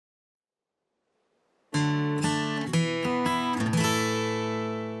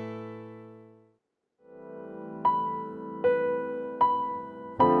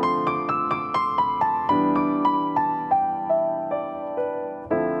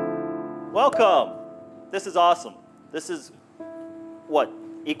Welcome. This is awesome. This is what,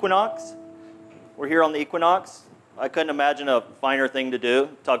 Equinox? We're here on the Equinox. I couldn't imagine a finer thing to do,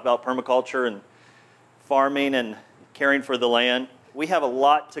 talk about permaculture and farming and caring for the land. We have a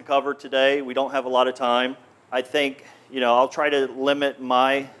lot to cover today. We don't have a lot of time. I think, I'll try to limit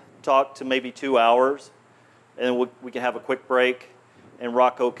my talk to maybe 2 hours, and we can have a quick break, and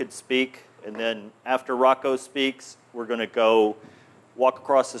Rocco could speak. And then after Rocco speaks, we're going to go walk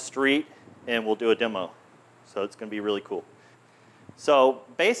across the street, and we'll do a demo. So it's going to be really cool. So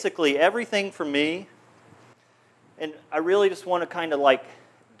basically, everything for me, and I really just want to kind of like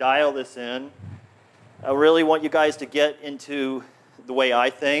dial this in. I really want you guys to get into the way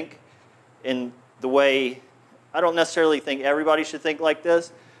I think, and the way, I don't necessarily think everybody should think like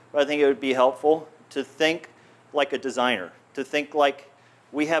this, but I think it would be helpful to think like a designer, to think like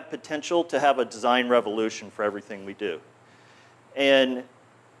we have potential to have a design revolution for everything we do. And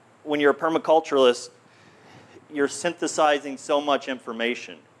when you're a permaculturist, you're synthesizing so much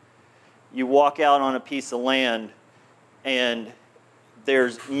information. You walk out on a piece of land, and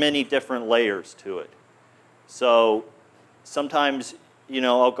there's many different layers to it. So sometimes,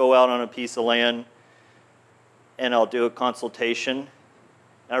 I'll go out on a piece of land, and I'll do a consultation, and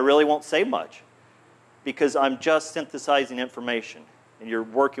I really won't say much, because I'm just synthesizing information. And you're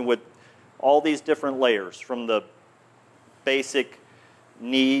working with all these different layers, from the basic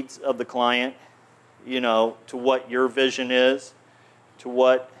needs of the client, to what your vision is, to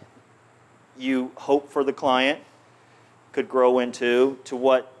what you hope for the client could grow into, to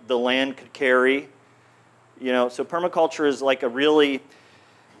what the land could carry. So permaculture is like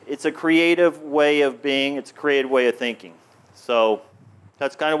it's a creative way of being, it's a creative way of thinking. So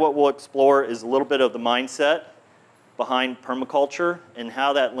that's kind of what we'll explore, is a little bit of the mindset behind permaculture and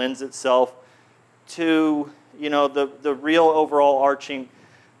how that lends itself to, the real overall arching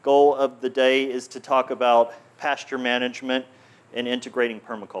goal of the day is to talk about pasture management and integrating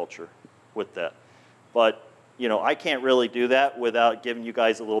permaculture with that. But, I can't really do that without giving you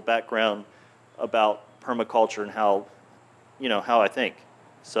guys a little background about permaculture and how I think.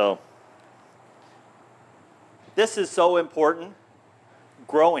 So this is so important,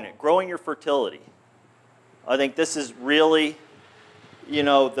 growing your fertility. I think this is really,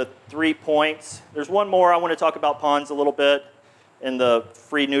 the 3 points. There's one more. I want to talk about ponds a little bit and the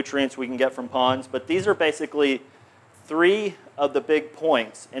free nutrients we can get from ponds. But these are basically 3 of the big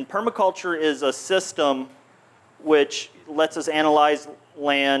points. And permaculture is a system which lets us analyze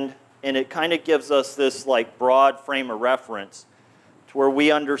land, and it kind of gives us this like broad frame of reference to where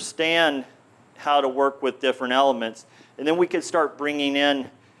we understand how to work with different elements. And then we can start bringing in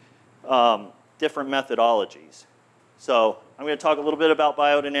different methodologies. So I'm going to talk a little bit about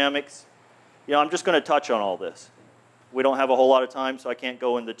biodynamics. I'm just going to touch on all this. We don't have a whole lot of time, so I can't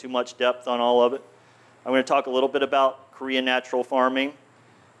go into too much depth on all of it. I'm going to talk a little bit about Korean natural farming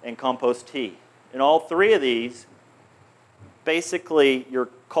and compost tea. And all 3 of these, basically, you're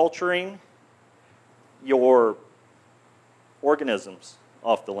culturing your organisms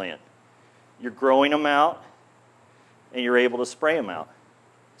off the land. You're growing them out, and you're able to spray them out.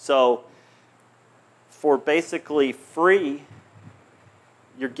 So for basically free,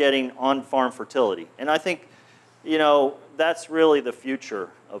 you're getting on-farm fertility. And I think, that's really the future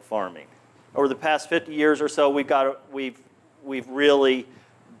of farming. Over the past 50 years or so, we've really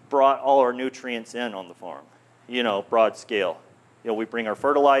brought all our nutrients in on the farm, broad scale. We bring our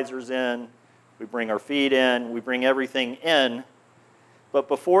fertilizers in, we bring our feed in, we bring everything in. But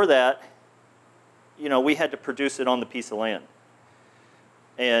before that, we had to produce it on the piece of land.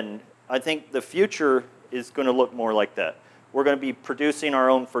 And I think the future is going to look more like that. We're going to be producing our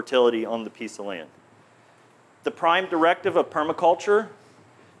own fertility on the piece of land. The prime directive of permaculture,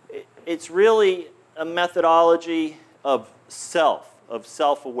 it's really a methodology of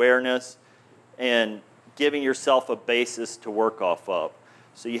self-awareness, and giving yourself a basis to work off of.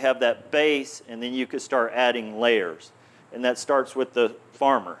 So you have that base, and then you could start adding layers. And that starts with the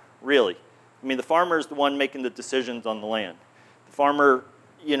farmer, really. I mean, the farmer is the one making the decisions on the land. The farmer,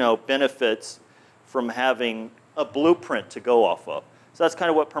 benefits from having a blueprint to go off of. So that's kind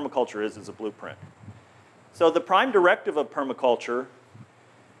of what permaculture is a blueprint. So the prime directive of permaculture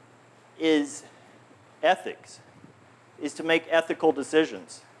is ethics, is to make ethical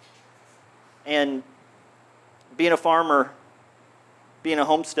decisions. And being a farmer, being a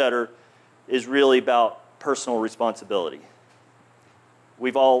homesteader, is really about personal responsibility.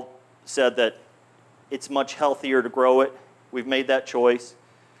 We've all said that it's much healthier to grow it. We've made that choice.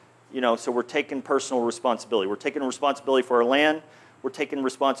 So we're taking personal responsibility. We're taking responsibility for our land. We're taking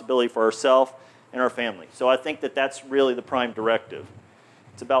responsibility for ourselves and our family. So I think that that's really the prime directive.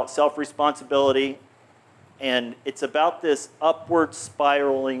 It's about self-responsibility, and it's about this upward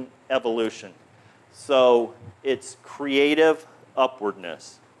spiraling evolution. So it's creative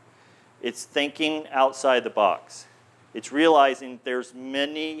upwardness. It's thinking outside the box. It's realizing there's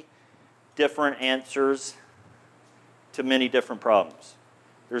many different answers to many different problems.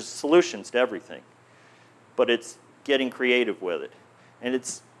 There's solutions to everything, but it's getting creative with it. And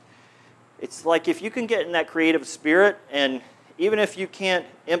it's like if you can get in that creative spirit, and even if you can't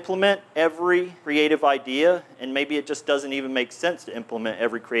implement every creative idea, and maybe it just doesn't even make sense to implement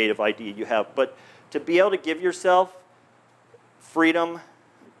every creative idea you have, but to be able to give yourself freedom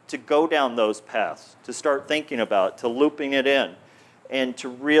to go down those paths, to start thinking about it, to looping it in, and to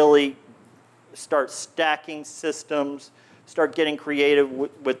really start stacking systems, start getting creative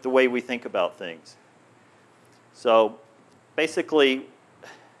with the way we think about things. So basically,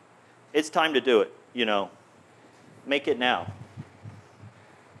 it's time to do it, you know. Make it now.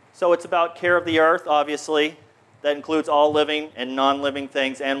 So it's about care of the earth, obviously. That includes all living and non-living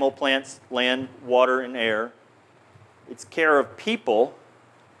things, animal, plants, land, water, and air. It's care of people.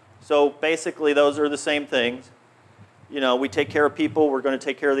 So basically, those are the same things. You know, we take care of people, we're going to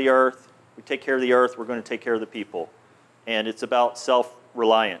take care of the earth. We take care of the earth, we're going to take care of the people. And it's about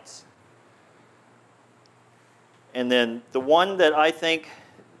self-reliance. And then the one that I think,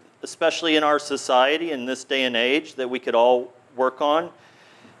 especially in our society in this day and age, that we could all work on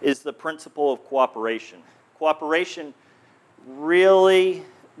is the principle of cooperation. Cooperation really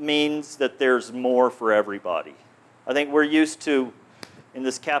means that there's more for everybody. I think we're used to, in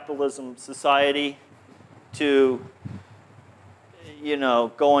this capitalism society, to, you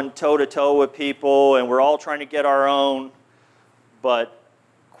know, going toe-to-toe with people, and we're all trying to get our own. But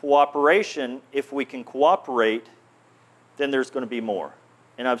cooperation, if we can cooperate, then there's going to be more.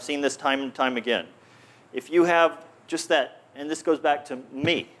 And I've seen this time and time again. If you have just that, and this goes back to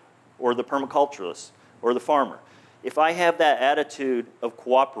me, or the permaculturist, or the farmer. If I have that attitude of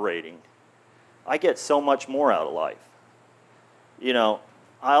cooperating, I get so much more out of life. You know,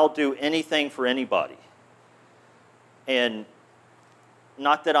 I'll do anything for anybody. And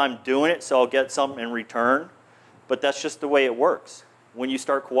not that I'm doing it so I'll get something in return, but that's just the way it works. When you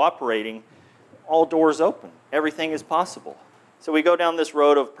start cooperating, all doors open. Everything is possible. So we go down this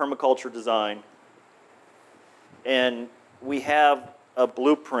road of permaculture design, and we have a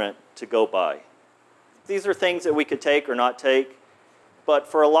blueprint to go by. These are things that we could take or not take, but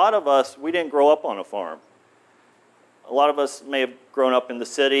for a lot of us, we didn't grow up on a farm. A lot of us may have grown up in the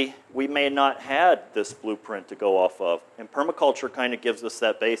city. We may not had this blueprint to go off of, and permaculture kind of gives us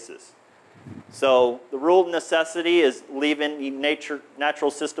that basis. So the rule of necessity is leaving the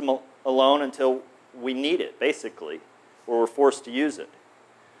natural system alone until we need it, basically, or we're forced to use it.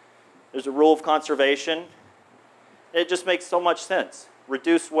 There's a rule of conservation. It just makes so much sense.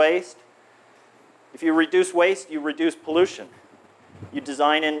 Reduce waste. If you reduce waste, you reduce pollution. You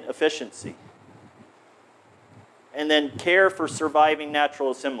design in efficiency. And then care for surviving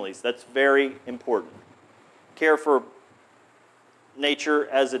natural assemblies. That's very important. Care for nature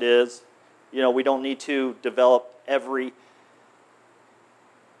as it is. You know, we don't need to develop every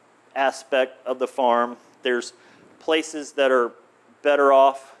aspect of the farm. There's places that are better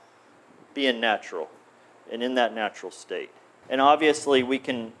off being natural and in that natural state. And obviously, we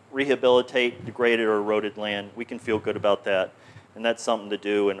can rehabilitate degraded or eroded land. We can feel good about that. And that's something to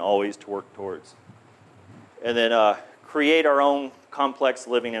do and always to work towards. And then create our own complex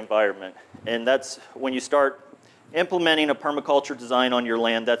living environment. And that's when you start implementing a permaculture design on your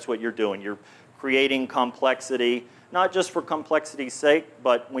land, that's what you're doing. You're creating complexity, not just for complexity's sake,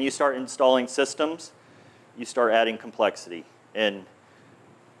 but when you start installing systems, you start adding complexity. And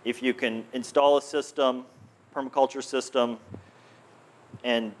if you can install a system, permaculture system,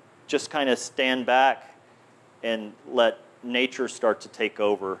 and just kind of stand back and let nature start to take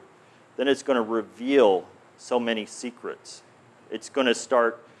over, then it's going to reveal so many secrets. It's going to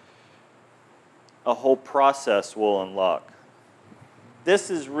start, a whole process will unlock. This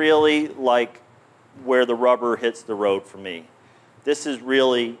is really like where the rubber hits the road for me. This is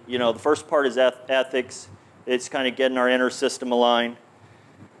really, you know, the first part is ethics. It's kind of getting our inner system aligned.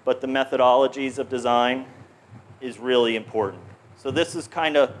 But the methodologies of design is really important. So this is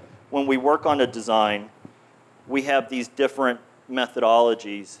kind of, when we work on a design, we have these different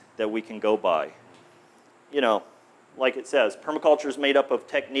methodologies that we can go by. You know, like it says, permaculture is made up of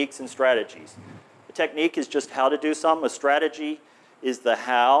techniques and strategies. A technique is just how to do something. A strategy is the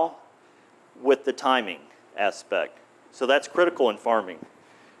how with the timing aspect. So that's critical in farming.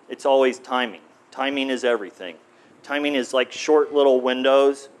 It's always timing. Timing is everything. Timing is like short little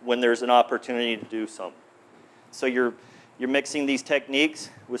windows when there's an opportunity to do something. So you're You're mixing these techniques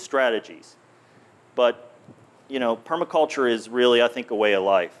with strategies. But, you know, permaculture is really, I think, a way of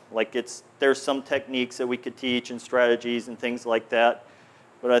life. Like there's some techniques that we could teach and strategies and things like that,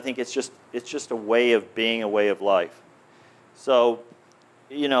 but I think it's just a way of being, a way of life. So,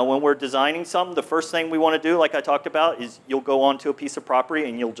 you know, when we're designing something, the first thing we want to do, like I talked about, is you'll go onto a piece of property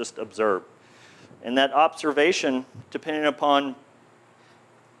and you'll just observe. And that observation, depending upon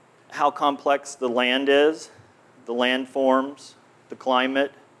how complex the land is, the landforms, the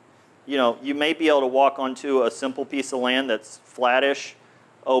climate, you know, you may be able to walk onto a simple piece of land that's flattish,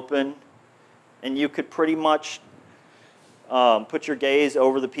 open, and you could pretty much put your gaze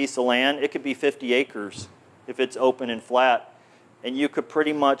over the piece of land. It could be 50 acres if it's open and flat, and you could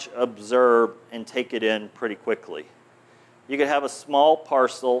pretty much observe and take it in pretty quickly. You could have a small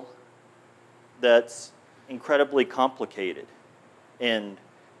parcel that's incredibly complicated, and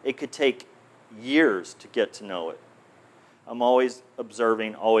it could take years to get to know it. I'm always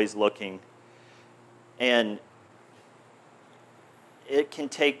observing, always looking, and it can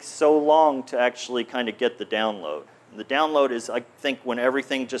take so long to actually kind of get the download. And the download is, I think, when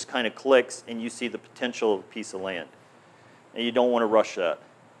everything just kind of clicks and you see the potential of a piece of land. And you don't want to rush that.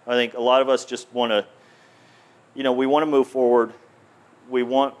 I think a lot of us just want to, you know, we want to move forward. We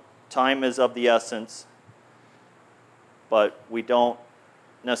want, time is of the essence, but we don't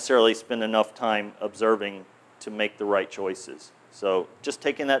necessarily spend enough time observing to make the right choices. So just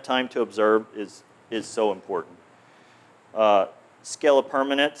taking that time to observe is so important. Scale of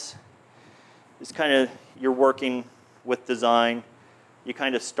permanence is kind of, you're working with design. You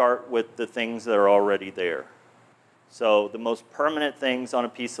kind of start with the things that are already there. So the most permanent things on a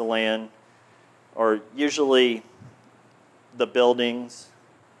piece of land are usually the buildings,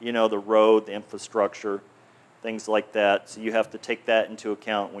 you know, the road, the infrastructure, things like that. So you have to take that into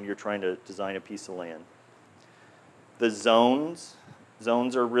account when you're trying to design a piece of land. The zones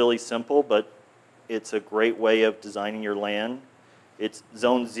are really simple, but it's a great way of designing your land. It's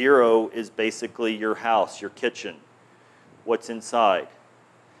zone 0 is basically your house, your kitchen, what's inside.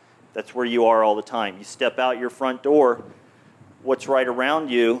 That's where you are all the time. You step out your front door, what's right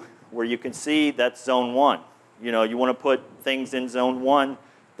around you, where you can see, that's zone 1. You know, you want to put things in zone 1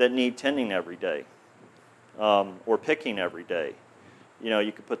 that need tending every day, or picking every day. You know,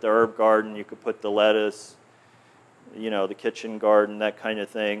 you could put the herb garden, you could put the lettuce, you know, the kitchen garden, that kind of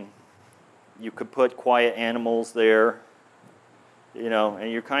thing. You could put quiet animals there, you know,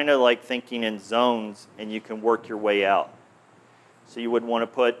 and you're kind of like thinking in zones, and you can work your way out. So you would want to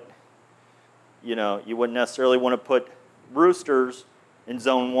put, you know, you wouldn't necessarily want to put roosters in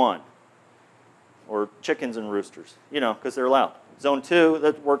zone 1, or chickens and roosters, you know, because they're loud. Zone 2,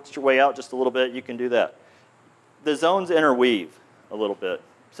 that works your way out just a little bit, you can do that. The zones interweave a little bit.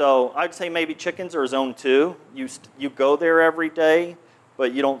 So I'd say maybe chickens are zone 2. You go there every day,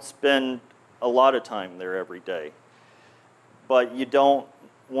 but you don't spend a lot of time there every day. But you don't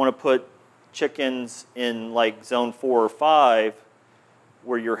want to put chickens in like zone 4 or 5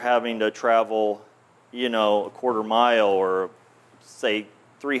 where you're having to travel, you know, a quarter mile or say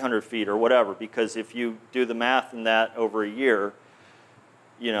 300 feet or whatever, because if you do the math in that over a year,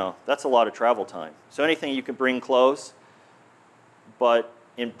 you know, that's a lot of travel time. So anything you can bring close, but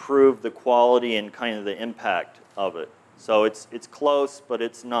improve the quality and kind of the impact of it. So it's close, but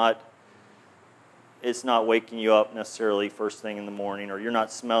it's not waking you up necessarily first thing in the morning, or you're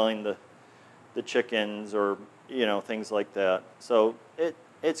not smelling the chickens, or, you know, things like that. So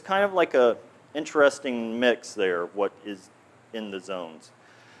it's kind of like a interesting mix there of what is in the zones.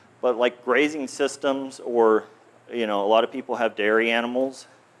 But like grazing systems, or, you know, a lot of people have dairy animals.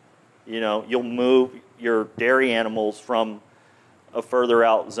 You know, you'll move your dairy animals from a further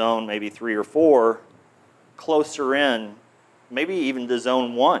out zone, maybe 3 or 4, closer in, maybe even to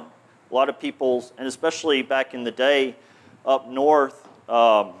zone 1. A lot of people's, and especially back in the day, up north,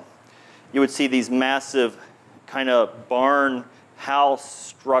 you would see these massive kind of barn house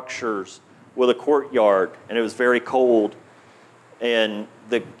structures with a courtyard, and it was very cold, and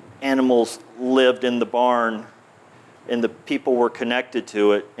the animals lived in the barn, and the people were connected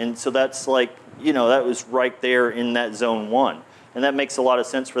to it. And so that's like, you know, that was right there in that zone 1. And that makes a lot of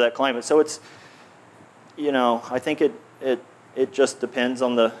sense for that climate. So it's, you know, I think it just depends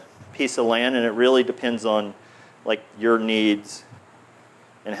on the piece of land, and it really depends on like your needs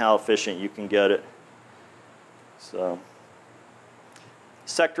and how efficient you can get it. So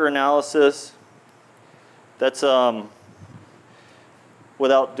sector analysis, that's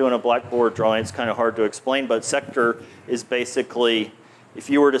without doing a blackboard drawing, it's kind of hard to explain, but sector is basically, if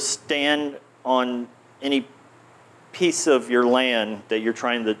you were to stand on any piece of your land that you're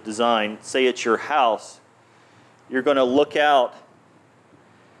trying to design, say it's your house, you're going to look out,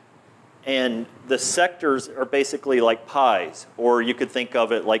 and the sectors are basically like pies, or you could think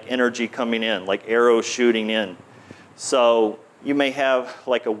of it like energy coming in, like arrows shooting in. So you may have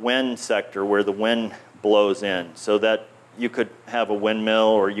like a wind sector where the wind blows in, so that you could have a windmill,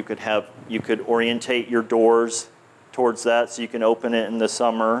 or you could orientate your doors towards that so you can open it in the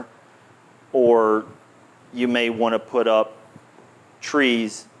summer, or you may want to put up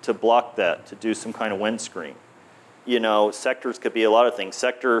trees to block that, to do some kind of wind screen. You know, sectors could be a lot of things.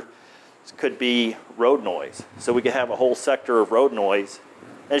 Sector could be road noise. So we could have a whole sector of road noise.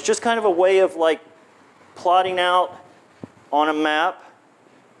 And it's just kind of a way of like plotting out on a map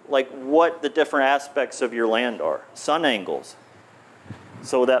like what the different aspects of your land are. Sun angles.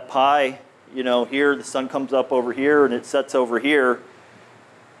 So that pie, you know, here the sun comes up over here and it sets over here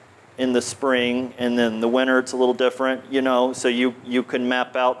in the spring, and then the winter it's a little different, you know, so you can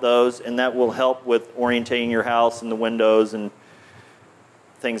map out those, and that will help with orientating your house and the windows and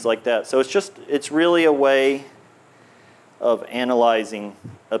things like that. So it's really a way of analyzing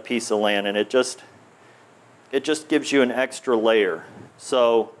a piece of land, and it just gives you an extra layer.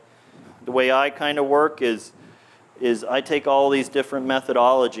 So the way I kind of work is I take all these different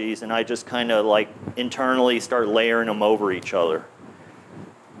methodologies and I just kind of like internally start layering them over each other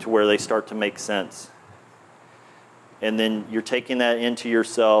to where they start to make sense. And then you're taking that into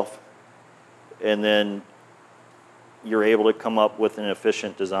yourself, and then you're able to come up with an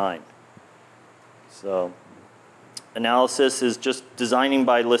efficient design. So analysis is just designing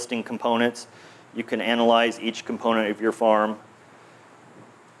by listing components. You can analyze each component of your farm,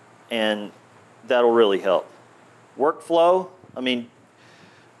 and that'll really help. Workflow, I mean,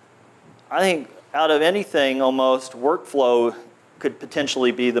 I think out of anything almost, workflow could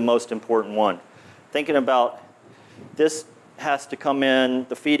potentially be the most important one. Thinking about this has to come in,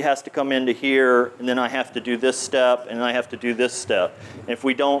 the feed has to come into here, and then I have to do this step, and I have to do this step. And if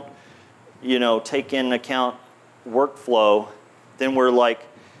we don't, you know, take into account workflow, then we're like,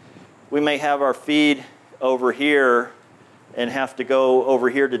 we may have our feed over here and have to go over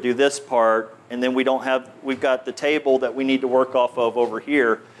here to do this part, and then we've got the table that we need to work off of over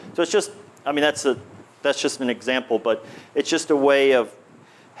here. So it's just, I mean, that's just an example, but it's just a way of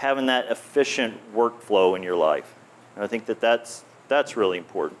having that efficient workflow in your life. And I think that's really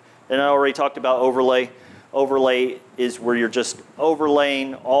important. And I already talked about overlay. Overlay is where you're just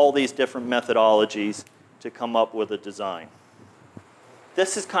overlaying all these different methodologies to come up with a design.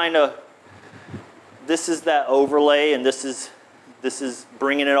 This is that overlay, and this is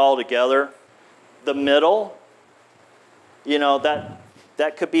bringing it all together. The middle, you know,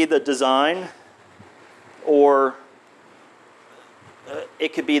 that could be the design, or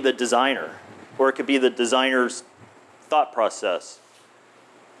it could be the designer, or it could be the designer's thought process.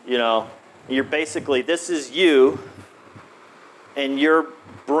 You know, you're basically, this is you, and you're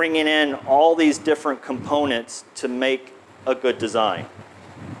bringing in all these different components to make a good design.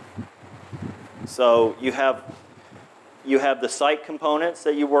 So you have the site components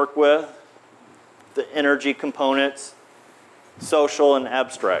that you work with, the energy components, social and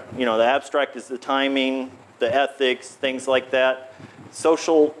abstract. You know, the abstract is the timing, the ethics, things like that.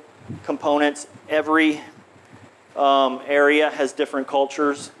 Social components, every area has different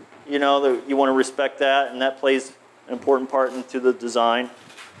cultures. You know, you want to respect that, and that plays an important part into the design.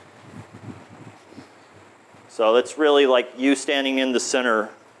 So it's really like you standing in the center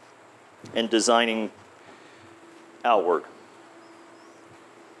and designing outward.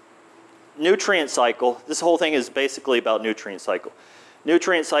 Nutrient cycle. This whole thing is basically about nutrient cycle.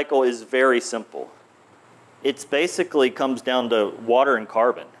 Nutrient cycle is very simple. It basically comes down to water and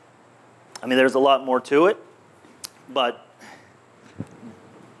carbon. I mean, there's a lot more to it, but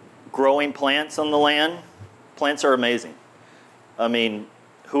growing plants on the land, plants are amazing. I mean,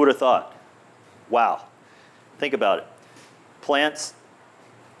 who would have thought? Wow. Think about it. Plants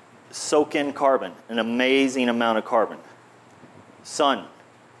soak in carbon, an amazing amount of carbon. Sun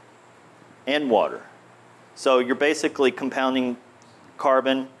and water. So you're basically compounding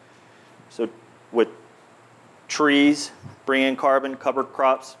carbon. So with trees, bring in carbon, cover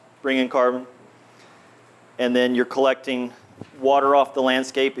crops, bring in carbon. And then you're collecting water off the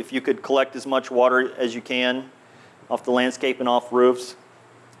landscape. If you could collect as much water as you can off the landscape and off roofs,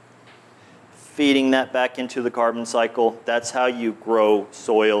 feeding that back into the carbon cycle, that's how you grow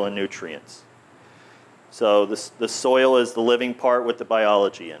soil and nutrients. So the soil is the living part with the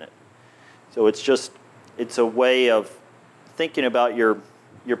biology in it. So it's a way of thinking about your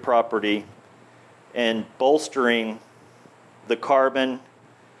property and bolstering the carbon,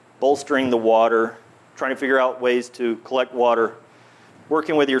 bolstering the water, trying to figure out ways to collect water,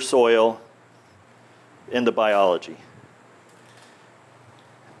 working with your soil, in the biology.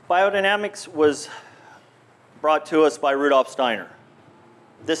 Biodynamics was brought to us by Rudolf Steiner.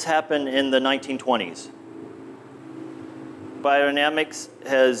 This happened in the 1920s. Biodynamics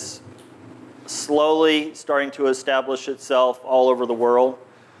has slowly starting to establish itself all over the world.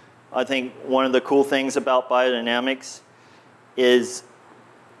 I think one of the cool things about biodynamics is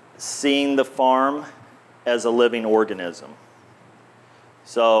seeing the farm as a living organism.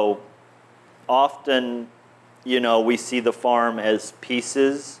 So often, you know, we see the farm as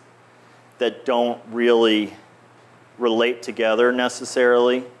pieces that don't really relate together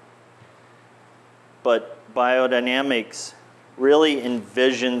necessarily. But biodynamics really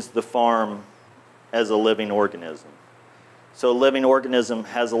envisions the farm as a living organism. So a living organism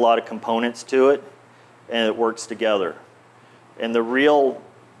has a lot of components to it, and it works together. And the real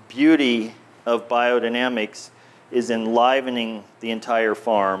beauty of biodynamics is enlivening the entire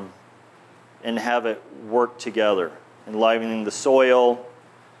farm and have it work together. Enlivening the soil,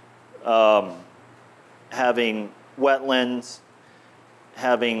 having wetlands,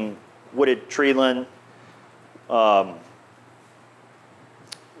 having wooded treeland,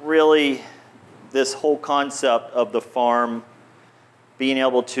 really this whole concept of the farm being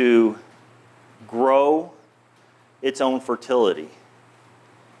able to grow its own fertility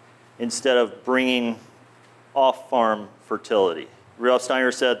instead of bringing off-farm fertility. Rudolf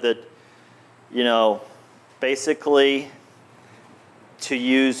Steiner said that, you know, basically to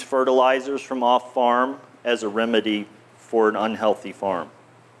use fertilizers from off-farm as a remedy for an unhealthy farm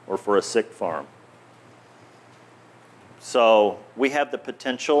or for a sick farm. So we have the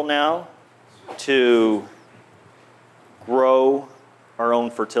potential now to grow our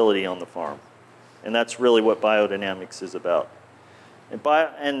own fertility on the farm. And that's really what biodynamics is about.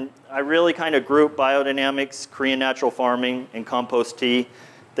 And I really kind of group biodynamics, Korean natural farming, and compost tea.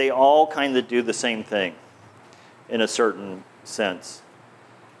 They all kind of do the same thing in a certain sense.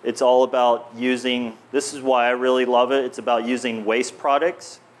 It's all about using, this is why I really love it, it's about using waste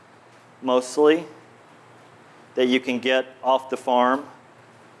products, mostly, that you can get off the farm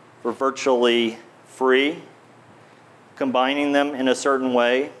for virtually free, combining them in a certain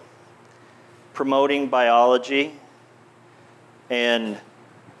way, promoting biology, and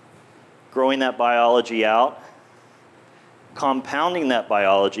growing that biology out, compounding that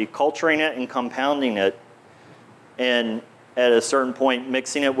biology, culturing it and compounding it, and at a certain point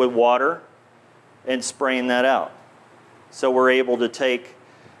mixing it with water and spraying that out. So we're able to take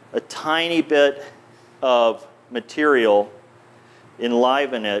a tiny bit of material,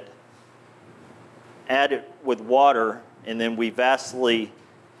 enliven it, add it with water, and then we vastly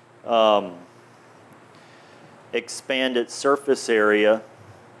expand its surface area.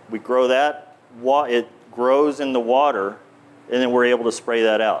 We grow that, it grows in the water, and then we're able to spray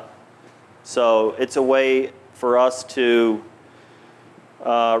that out. So it's a way for us to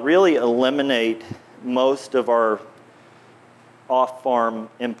really eliminate most of our off-farm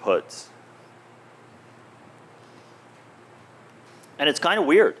inputs. And it's kind of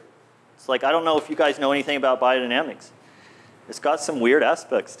weird. It's like, I don't know if you guys know anything about biodynamics. It's got some weird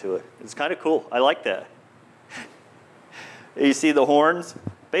aspects to it. It's kind of cool. I like that. You see the horns?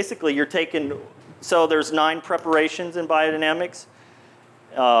 Basically, you're taking, so there's 9 preparations in biodynamics.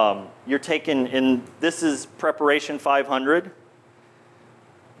 You're taking, in this is preparation 500.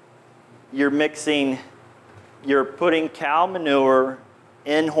 You're mixing, you're putting cow manure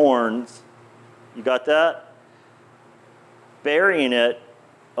in horns. You got that? Burying it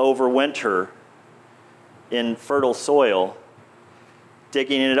over winter in fertile soil,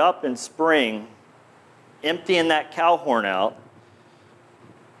 digging it up in spring, emptying that cow horn out,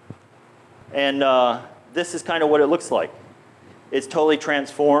 and this is kind of what it looks like. It's totally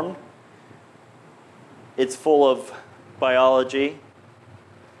transformed. It's full of biology,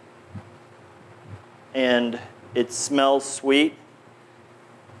 and it smells sweet,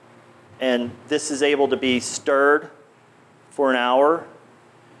 and this is able to be stirred for an hour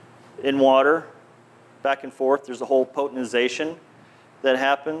in water, back and forth. There's a whole potentization that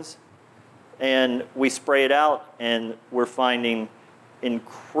happens. And we spray it out, and we're finding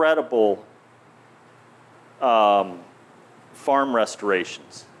incredible farm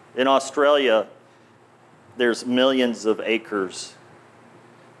restorations. In Australia, there's millions of acres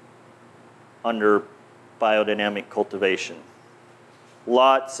under biodynamic cultivation.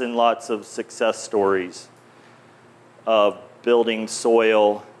 Lots and lots of success stories of building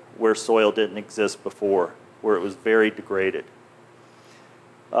soil where soil didn't exist before, where it was very degraded.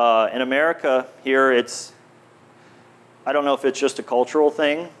 In America, here, it's, I don't know if it's just a cultural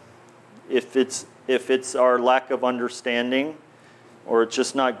thing, if it's our lack of understanding, or it's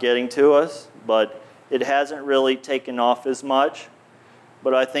just not getting to us, but It hasn't really taken off as much,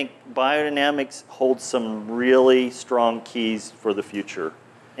 but I think biodynamics holds some really strong keys for the future.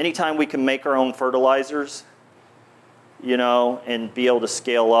 Anytime we can make our own fertilizers, you know, and be able to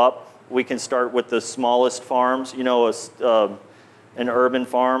scale up, we can start with the smallest farms, you know, an urban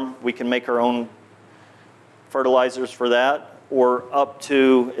farm. We can make our own fertilizers for that, or up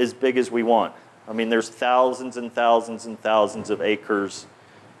to as big as we want. I mean, there's thousands and thousands and thousands of acres,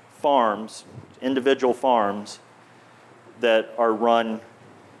 farms, individual farms that are run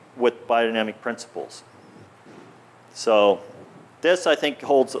with biodynamic principles. So this, I think,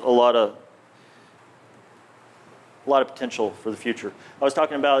 holds a lot of potential for the future. I was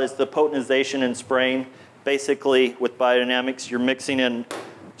talking about is the potentization and spraying. Basically, with biodynamics, you're mixing in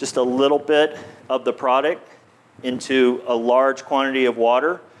just a little bit of the product into a large quantity of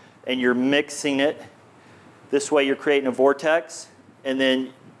water, and you're mixing it. This way, you're creating a vortex, and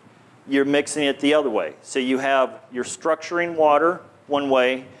then you're mixing it the other way. So you're structuring water one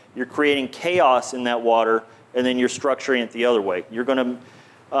way, you're creating chaos in that water, and then you're structuring it the other way. You're going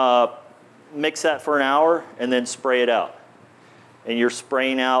to mix that for an hour and then spray it out. And you're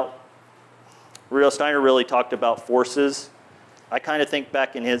spraying out. Rudolf Steiner really talked about forces. I kind of think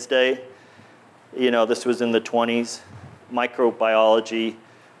back in his day, you know, this was in the 20s. Microbiology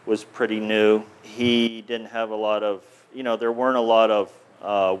was pretty new. He didn't have a lot of, you know, there weren't a lot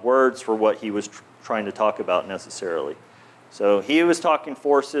of words for what he was trying to talk about necessarily. So he was talking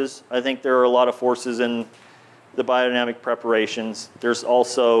forces. I think there are a lot of forces in the biodynamic preparations. There's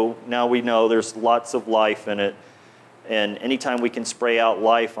also, now we know there's lots of life in it. And anytime we can spray out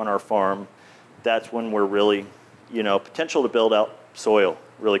life on our farm, that's when we're really, you know, potential to build out soil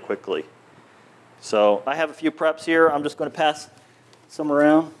really quickly. So I have a few preps here. I'm just going to pass some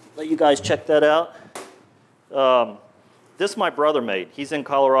around, let you guys check that out. This my brother made. He's in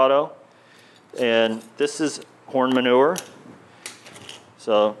Colorado. And this is horn manure.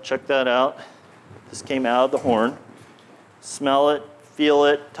 So check that out. This came out of the horn. Smell it, feel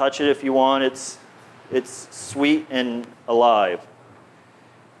it, touch it if you want. It's sweet and alive.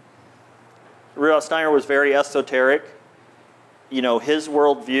 Rudolf Steiner was very esoteric. You know, his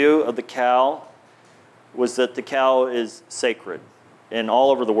worldview of the cow was that the cow is sacred. And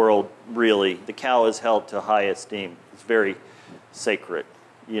all over the world, really, the cow is held to high esteem. It's very sacred,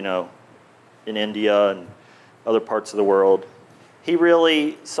 you know, in India and other parts of the world. He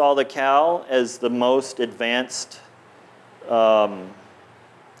really saw the cow as the most advanced kind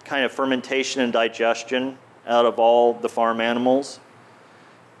of fermentation and digestion out of all the farm animals.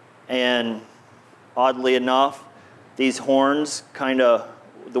 And oddly enough, these horns kind of,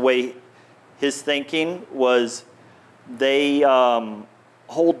 the way his thinking was, they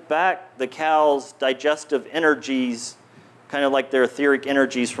hold back the cow's digestive energies, kind of like their etheric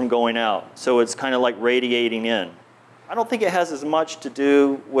energies from going out. So it's kind of like radiating in. I don't think it has as much to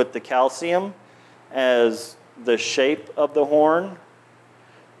do with the calcium as the shape of the horn,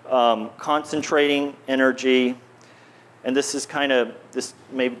 concentrating energy. And this is kind of, this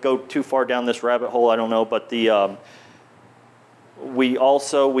may go too far down this rabbit hole, I don't know, but the, we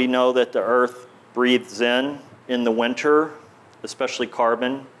know that the earth breathes in the winter, especially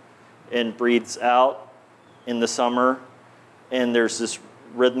carbon, and breathes out in the summer. And there's this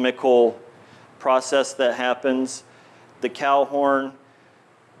rhythmical process that happens. The cow horn,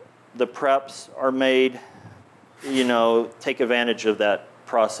 the preps are made, you know, take advantage of that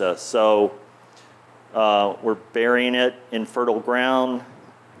process. So we're burying it in fertile ground.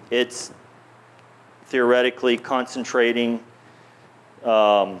 It's theoretically concentrating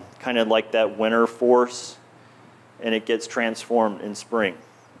kind of like that winter force, and it gets transformed in spring.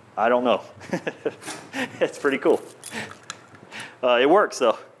 I don't know. It's pretty cool. It works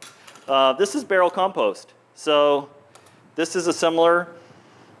though. This is barrel compost. So this is a similar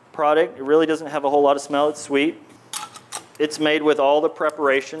product. It really doesn't have a whole lot of smell. It's sweet. It's made with all the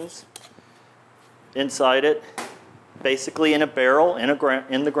preparations inside it, basically in a barrel in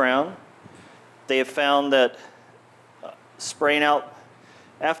the ground. They have found that spraying out,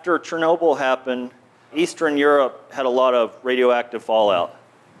 after Chernobyl happened, Eastern Europe had a lot of radioactive fallout.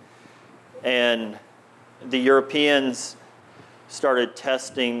 And the Europeans started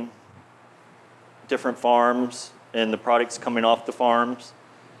testing different farms and the products coming off the farms.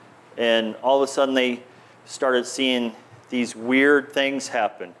 And all of a sudden they started seeing these weird things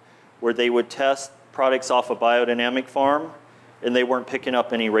happen where they would test products off a biodynamic farm and they weren't picking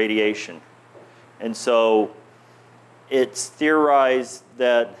up any radiation. And so it's theorized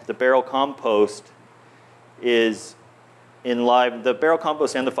that the barrel compost is the barrel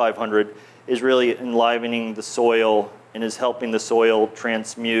compost and the 500 is really enlivening the soil and is helping the soil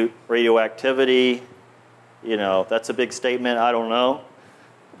transmute radioactivity You know, that's a big statement, I don't know.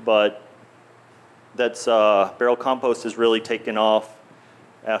 But that's, barrel compost has really taken off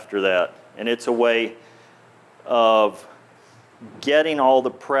after that. And it's a way of getting all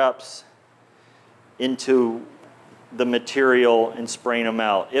the preps into the material and spraying them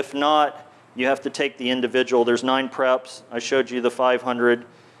out. If not, you have to take the individual. There's 9 preps. I showed you the 500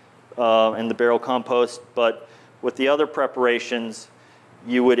 and the barrel compost, but with the other preparations,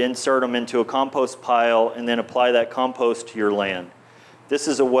 you would insert them into a compost pile and then apply that compost to your land. This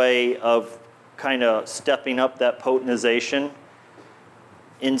is a way of kind of stepping up that potentization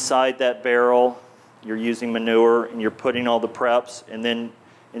inside that barrel. You're using manure and you're putting all the preps, and then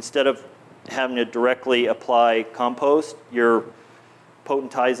instead of having to directly apply compost, you're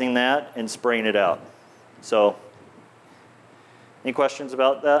potentizing that and spraying it out. So, any questions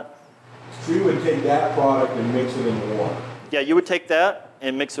about that? So you would take that product and mix it in the water? Yeah, you would take that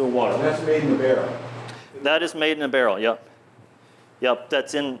and mix it with water. And that's made in the barrel? That is made in a barrel, yep. Yep,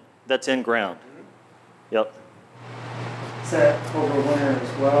 that's in ground. Yep. Is that over winter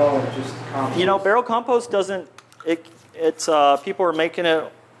as well, or just compost? You know, barrel compost doesn't, it's people are making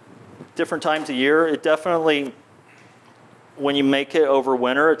it different times of year. It definitely, when you make it over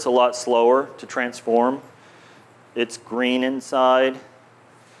winter, it's a lot slower to transform. It's green inside.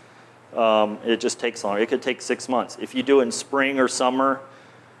 It just takes longer. It could take 6 months. If you do it in spring or summer,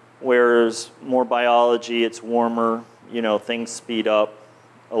 where there's more biology, it's warmer, you know, things speed up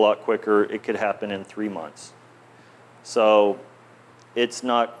a lot quicker. It could happen in 3 months. So it's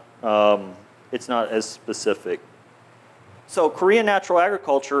not as specific. So Korean natural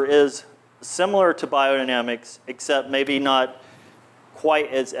agriculture is similar to biodynamics, except maybe not quite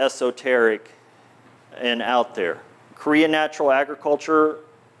as esoteric and out there. Korean natural agriculture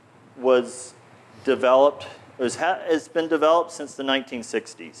was developed, it's been developed since the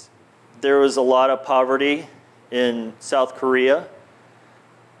 1960s. There was a lot of poverty in South Korea,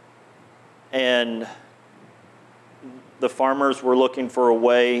 and the farmers were looking for a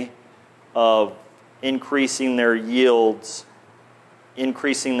way of increasing their yields,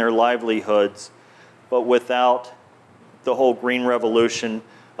 increasing their livelihoods, but without the whole green revolution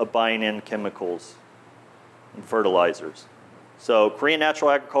of buying in chemicals and fertilizers. So Korean natural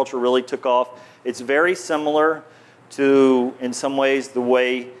agriculture really took off. It's very similar to, in some ways, the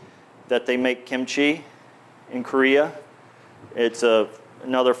way that they make kimchi in Korea. It's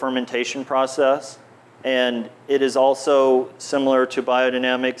another fermentation process. And it is also similar to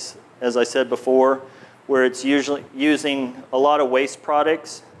biodynamics, as I said before, where it's usually using a lot of waste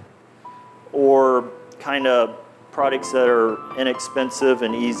products or kind of products that are inexpensive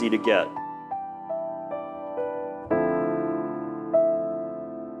and easy to get.